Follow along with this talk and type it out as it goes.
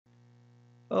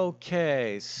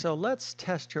Okay, so let's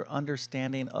test your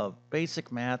understanding of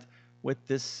basic math with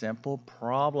this simple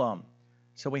problem.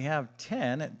 So we have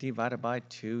 10 divided by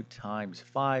 2 times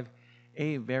 5,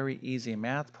 a very easy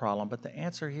math problem, but the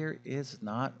answer here is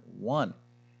not 1.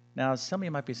 Now, some of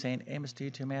you might be saying, hey,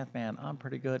 Mr. YouTube Math Man, I'm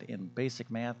pretty good in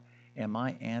basic math, and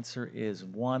my answer is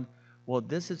 1. Well,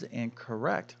 this is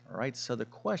incorrect, all right? So the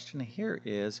question here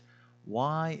is,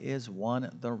 why is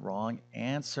 1 the wrong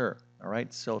answer? All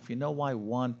right, so if you know why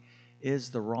 1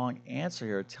 is the wrong answer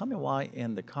here, tell me why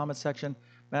in the comment section.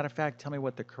 Matter of fact, tell me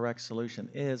what the correct solution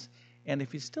is. And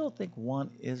if you still think 1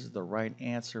 is the right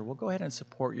answer, we'll go ahead and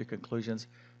support your conclusions.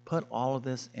 Put all of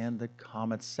this in the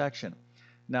comments section.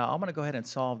 Now, I'm going to go ahead and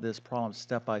solve this problem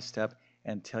step by step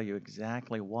and tell you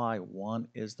exactly why 1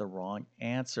 is the wrong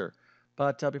answer.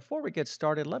 But before we get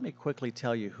started, let me quickly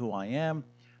tell you who I am.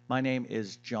 My name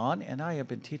is John, and I have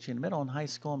been teaching middle and high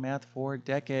school math for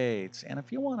decades. And if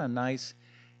you want a nice,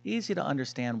 easy to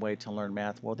understand way to learn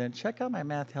math, well, then check out my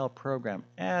math help program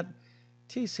at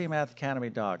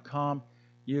tcmathacademy.com.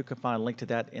 You can find a link to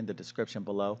that in the description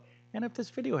below. And if this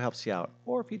video helps you out,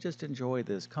 or if you just enjoy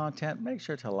this content, make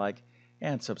sure to like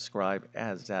and subscribe,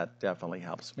 as that definitely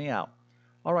helps me out.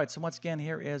 All right, so once again,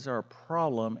 here is our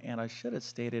problem, and I should have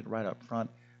stated right up front,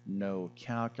 no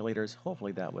calculators.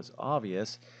 Hopefully that was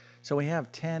obvious. So we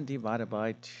have 10 divided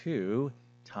by 2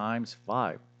 times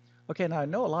 5. Okay, now I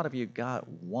know a lot of you got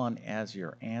 1 as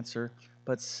your answer,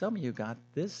 but some of you got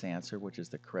this answer, which is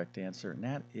the correct answer, and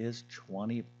that is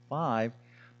 25.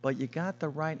 But you got the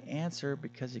right answer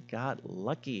because you got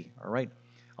lucky, all right?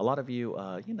 A lot of you,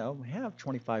 have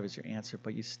 25 as your answer,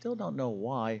 but you still don't know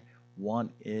why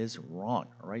 1 is wrong,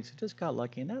 all right? So just got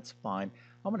lucky, and that's fine.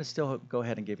 I'm going to still go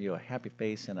ahead and give you a happy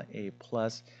face and an A+.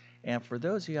 And for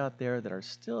those of you out there that are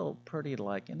still pretty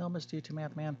like, Mr. YouTube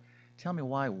Math Man, tell me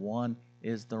why 1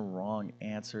 is the wrong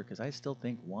answer, because I still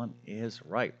think 1 is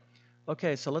right.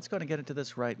 Okay, so let's go ahead and get into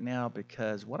this right now,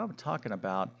 because what I'm talking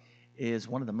about is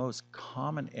one of the most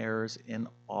common errors in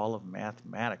all of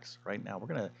mathematics. Right now, we're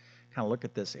going to kind of look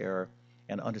at this error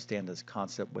and understand this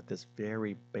concept with this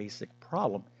very basic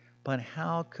problem. But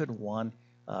how could one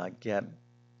get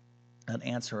an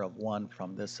answer of 1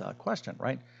 from this question,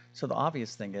 right? So the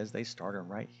obvious thing is they started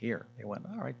right here. They went,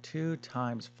 all right, 2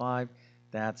 times 5,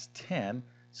 that's 10.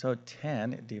 So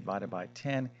 10 divided by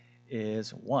 10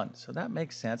 is 1. So that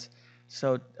makes sense.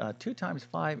 So 2 times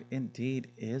 5 indeed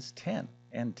is 10.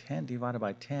 And 10 divided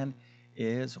by 10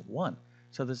 is 1.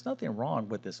 So there's nothing wrong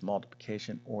with this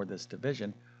multiplication or this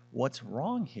division. What's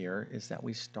wrong here is that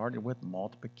we started with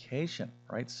multiplication,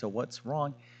 right? So what's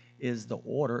wrong is the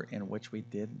order in which we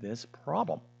did this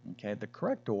problem, okay? The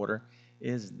correct order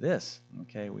is this,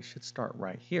 okay? We should start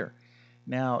right here.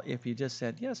 Now, if you just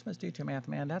said, yes, Mr. YouTube Math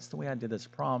Man, that's the way I did this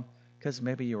problem, because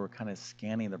maybe you were kind of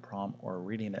scanning the problem or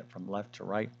reading it from left to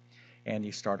right, and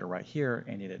you started right here,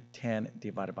 and you did 10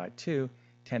 divided by 2.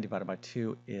 10 divided by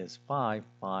 2 is 5.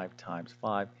 5 times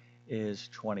 5 is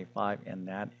 25, and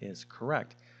that is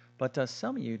correct. But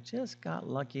some of you just got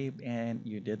lucky and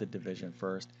you did the division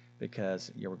first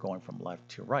because you were going from left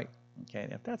to right. Okay,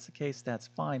 and if that's the case, that's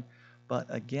fine. But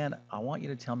again, I want you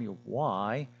to tell me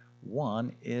why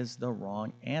 1 is the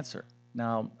wrong answer.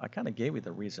 Now, I kind of gave you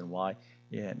the reason why.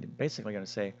 Yeah, basically going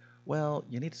to say, well,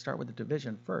 you need to start with the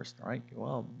division first, all right?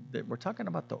 Well, we're talking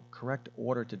about the correct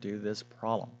order to do this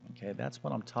problem, okay? That's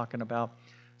what I'm talking about.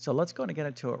 So let's go and get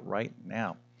into it right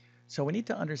now. So we need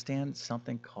to understand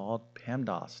something called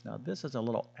PEMDAS. Now, this is a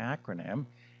little acronym,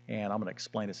 and I'm going to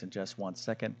explain this in just one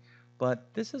second,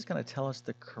 but this is going to tell us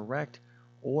the correct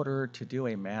order to do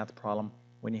a math problem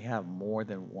when you have more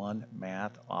than one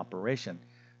math operation.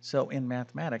 So in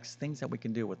mathematics, things that we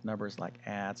can do with numbers like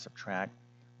add, subtract,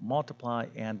 multiply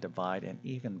and divide, and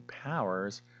even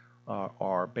powers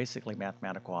are basically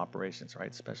mathematical operations,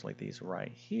 right? Especially these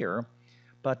right here.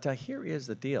 But here is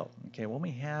the deal, okay? When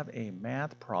we have a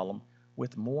math problem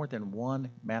with more than one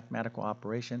mathematical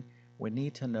operation, we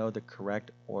need to know the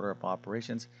correct order of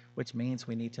operations, which means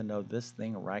we need to know this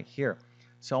thing right here.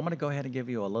 So I'm going to go ahead and give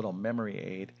you a little memory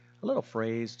aid, a little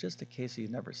phrase, just in case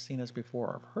you've never seen this before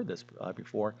or heard this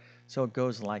before. So it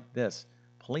goes like this.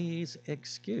 Please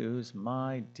excuse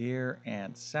my dear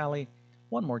Aunt Sally.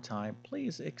 One more time,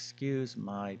 please excuse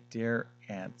my dear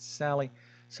Aunt Sally.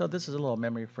 So this is a little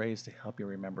memory phrase to help you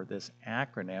remember this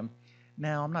acronym.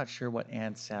 Now, I'm not sure what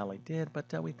Aunt Sally did,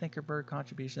 but we thank her for her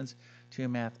contributions to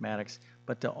mathematics.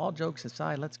 But all jokes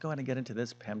aside, let's go ahead and get into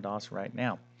this PEMDAS right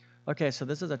now. Okay, so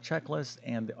this is a checklist,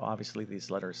 and obviously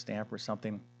these letters stand for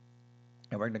something,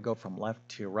 and we're going to go from left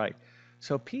to right.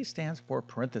 So P stands for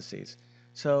parentheses.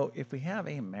 So if we have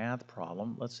a math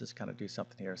problem, let's just kind of do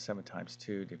something here. 7 times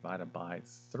 2 divided by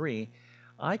 3.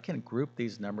 I can group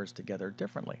these numbers together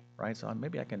differently, right? So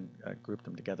maybe I can group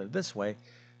them together this way.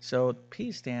 So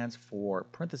P stands for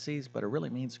parentheses, but it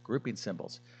really means grouping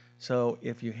symbols. So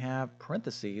if you have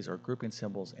parentheses or grouping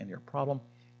symbols in your problem,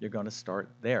 you're going to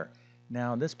start there.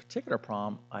 Now in this particular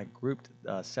problem, I grouped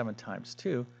 7 times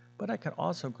 2, but I could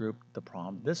also group the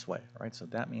problem this way, right? So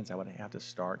that means I would have to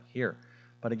start here.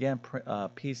 But again,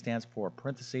 P stands for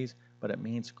parentheses, but it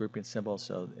means grouping symbols,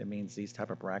 so it means these type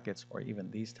of brackets or even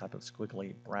these type of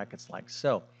squiggly brackets like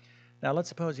so. Now let's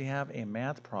suppose you have a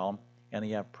math problem and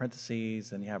you have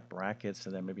parentheses and you have brackets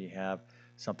and then maybe you have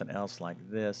something else like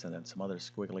this and then some other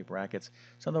squiggly brackets.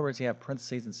 So in other words, you have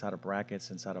parentheses inside of brackets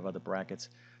inside of other brackets.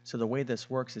 So the way this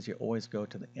works is you always go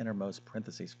to the innermost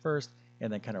parentheses first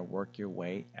and then kind of work your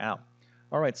way out.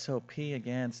 All right, so P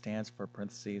again stands for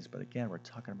parentheses, but again, we're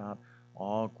talking about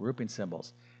all grouping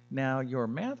symbols. Now, your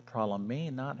math problem may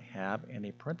not have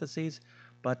any parentheses,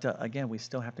 but again, we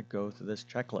still have to go through this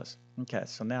checklist. Okay,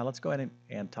 so now let's go ahead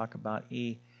and talk about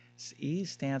E. E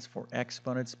stands for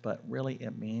exponents, but really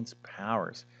it means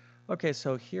powers. Okay,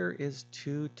 so here is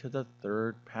 2 to the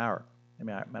third power.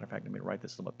 Matter of fact, let me write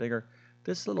this a little bit bigger.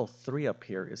 This little 3 up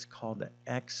here is called the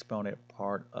exponent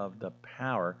part of the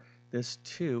power. This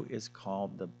 2 is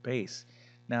called the base.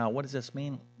 Now, what does this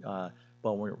mean?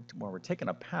 Well, when we're taking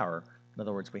a power, in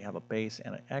other words, we have a base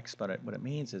and an exponent, what it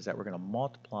means is that we're going to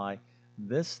multiply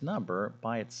this number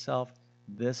by itself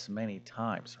this many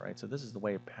times, right? So this is the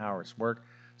way powers work.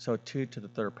 So 2 to the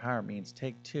third power means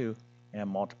take 2 and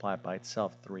multiply it by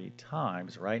itself 3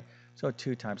 times, right? So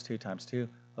 2 times 2 times 2,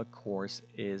 of course,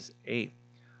 is 8.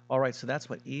 All right, so that's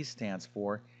what E stands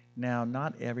for. Now,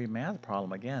 not every math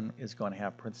problem, again, is going to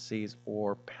have parentheses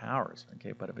or powers,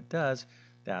 okay? But if it does,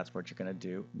 that's what you're going to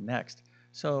do next.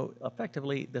 So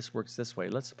effectively, this works this way.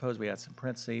 Let's suppose we had some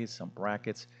parentheses, some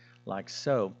brackets, like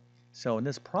so. So in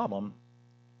this problem,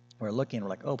 we're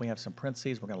like, oh, we have some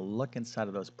parentheses. We're going to look inside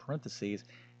of those parentheses,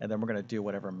 and then we're going to do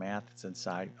whatever math is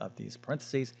inside of these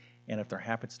parentheses. And if there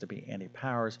happens to be any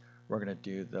powers, we're going to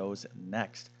do those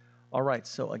next. All right,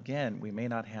 so again, we may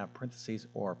not have parentheses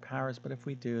or powers, but if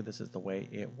we do, this is the way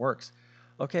it works.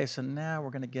 Okay, so now we're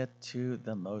going to get to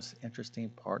the most interesting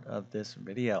part of this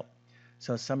video.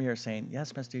 So some of you are saying,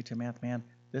 yes, Mr. YouTube Math Man,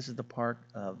 this is the part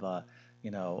of, of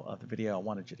the video I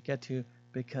wanted you to get to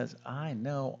because I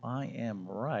know I am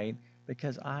right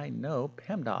because I know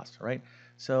PEMDAS, right?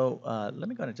 So let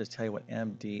me go ahead and just tell you what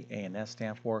M, D, A, and S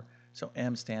stand for. So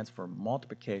M stands for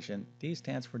multiplication, D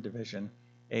stands for division,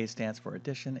 A stands for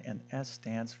addition, and S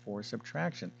stands for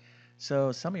subtraction.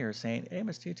 So some of you are saying, hey,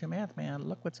 Mr. YouTube Math Man,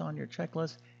 look what's on your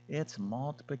checklist. It's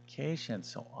multiplication.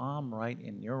 So I'm right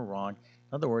and you're wrong.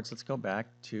 In other words, let's go back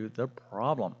to the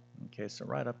problem. Okay, so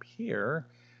right up here.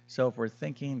 So if we're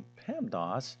thinking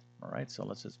PEMDAS, all right, so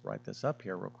let's just write this up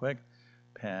here real quick.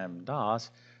 PEMDAS.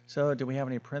 So do we have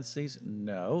any parentheses?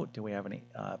 No. Do we have any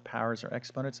powers or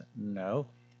exponents? No.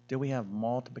 Do we have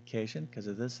multiplication? Because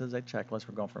this is a checklist,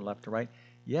 we're going from left to right.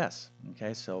 Yes.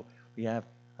 Okay, so we have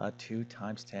 2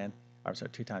 times 10, or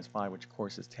sorry, 2 times 5, which of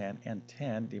course is 10, and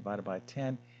 10 divided by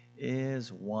 10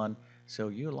 is 1. So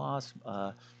you lost,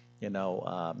 Mr.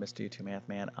 YouTube Math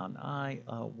Man, and I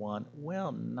won.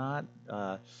 Well, not,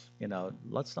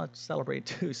 let's not celebrate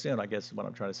too soon, I guess is what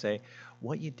I'm trying to say.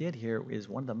 What you did here is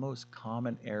one of the most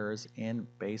common errors in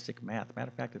basic math. Matter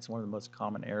of fact, it's one of the most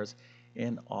common errors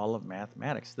in all of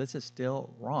mathematics. This is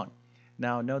still wrong.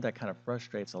 Now, I know that kind of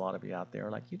frustrates a lot of you out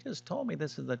there. Like, you just told me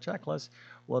this is the checklist.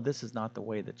 Well, this is not the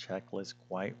way the checklist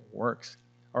quite works.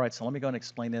 All right, so let me go and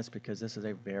explain this because this is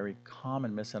a very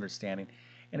common misunderstanding.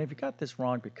 And if you got this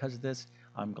wrong because of this,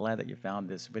 I'm glad that you found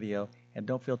this video. And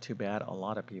don't feel too bad. A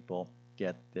lot of people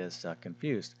get this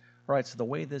confused. All right, so the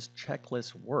way this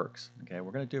checklist works, okay,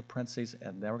 we're going to do parentheses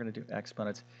and then we're going to do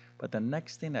exponents. But the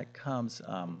next thing that comes,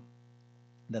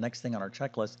 the next thing on our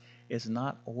checklist is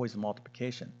not always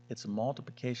multiplication. It's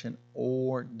multiplication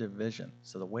or division.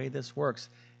 So the way this works,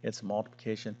 it's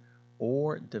multiplication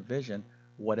or division,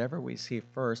 whatever we see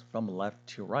first from left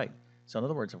to right. So in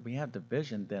other words, if we have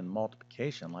division, then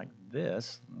multiplication like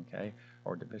this, okay,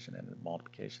 or division and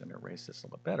multiplication, let me erase this a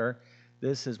little bit better.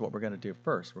 This is what we're going to do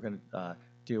first. We're going to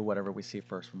do whatever we see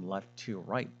first from left to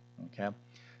right, okay?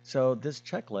 So this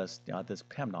checklist, this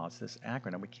PEMDAS, this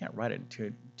acronym, we can't write it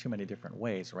in too many different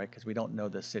ways, right? Because we don't know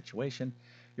the situation.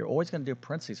 You're always going to do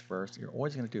parentheses first. You're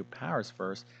always going to do powers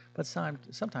first. But sometimes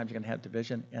you're going to have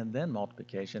division and then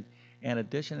multiplication. And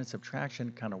addition and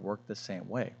subtraction kind of work the same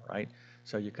way, right?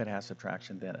 So you could have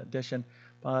subtraction, then addition.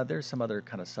 There's some other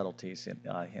kind of subtleties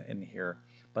in here.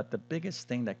 But the biggest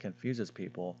thing that confuses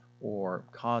people or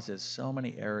causes so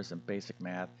many errors in basic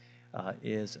math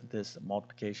is this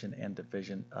multiplication and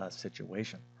division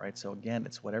situation, right? So again,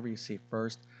 it's whatever you see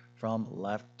first from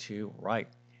left to right.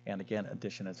 And again,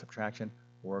 addition and subtraction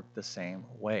work the same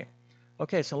way.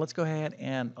 Okay, so let's go ahead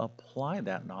and apply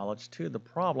that knowledge to the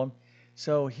problem.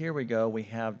 So here we go. We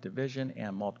have division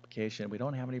and multiplication. We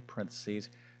don't have any parentheses.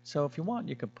 So if you want,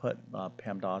 you could put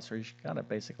PEMDAS, or you should kind of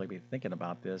basically be thinking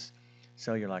about this.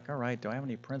 So you're like, all right, do I have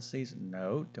any parentheses?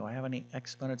 No. Do I have any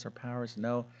exponents or powers?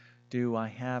 No. Do I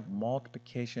have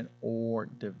multiplication or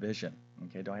division?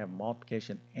 Okay, do I have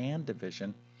multiplication and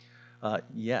division?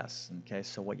 Yes. Okay,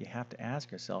 so what you have to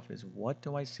ask yourself is, what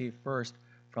do I see first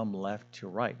from left to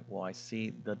right? Well, I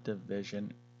see the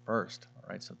division first. All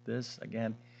right, so this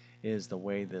again is the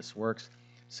way this works.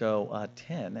 So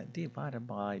 10 divided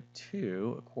by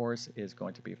 2, of course, is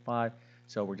going to be 5.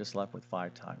 So we're just left with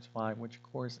 5 times 5, which of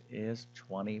course is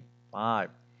 25.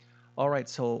 All right,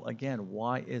 so again,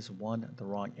 why is 1 the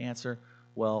wrong answer?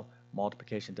 Well,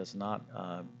 multiplication does not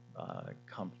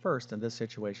come first in this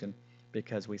situation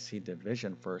because we see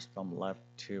division first from left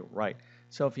to right.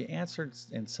 So if you answered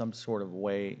in some sort of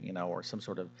way, or some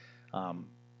sort of um,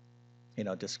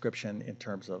 description in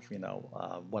terms of,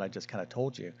 what I just kind of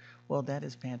told you, well, that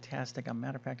is fantastic. As a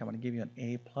matter of fact, I'm going to give you an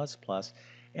A++.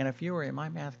 And if you were in my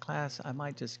math class, I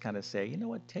might just kind of say, you know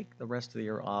what, take the rest of the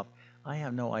year off. I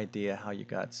have no idea how you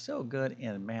got so good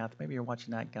in math. Maybe you're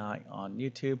watching that guy on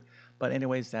YouTube. But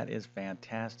anyways, that is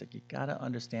fantastic. You got to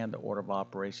understand the order of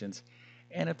operations.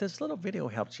 And if this little video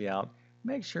helped you out,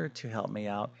 make sure to help me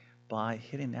out by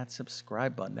hitting that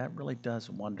subscribe button. That really does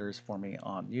wonders for me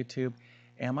on YouTube.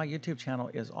 And my YouTube channel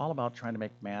is all about trying to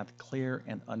make math clear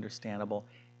and understandable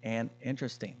and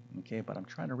interesting. Okay, but I'm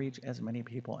trying to reach as many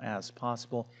people as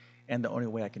possible. And the only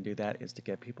way I can do that is to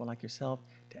get people like yourself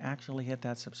to actually hit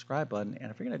that subscribe button. And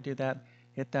if you're going to do that,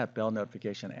 hit that bell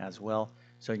notification as well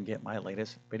so you can get my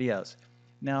latest videos.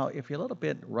 Now, if you're a little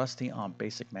bit rusty on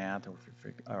basic math,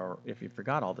 or if you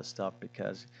forgot all this stuff,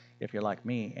 because if you're like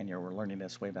me and you were learning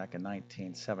this way back in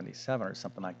 1977 or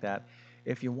something like that,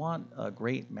 if you want a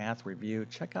great math review,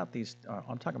 check out these.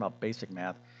 I'm talking about basic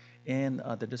math. In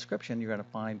the description, you're going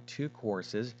to find 2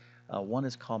 courses. One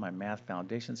is called my Math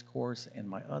Foundations course, and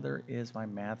my other is my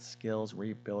Math Skills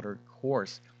Rebuilder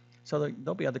course. So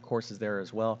there'll be other courses there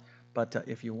as well. But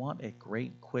if you want a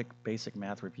great, quick, basic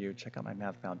math review, check out my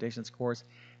Math Foundations course.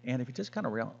 And if you just kind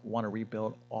of want to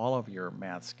rebuild all of your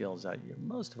math skills that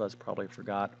most of us probably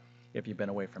forgot if you've been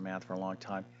away from math for a long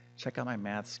time, check out my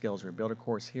Math Skills Rebuilder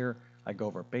course here. I go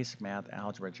over basic math,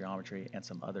 algebra, geometry, and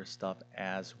some other stuff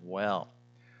as well.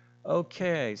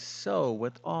 Okay, so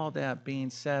with all that being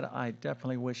said, I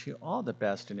definitely wish you all the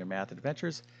best in your math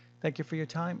adventures. Thank you for your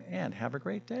time and have a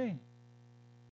great day.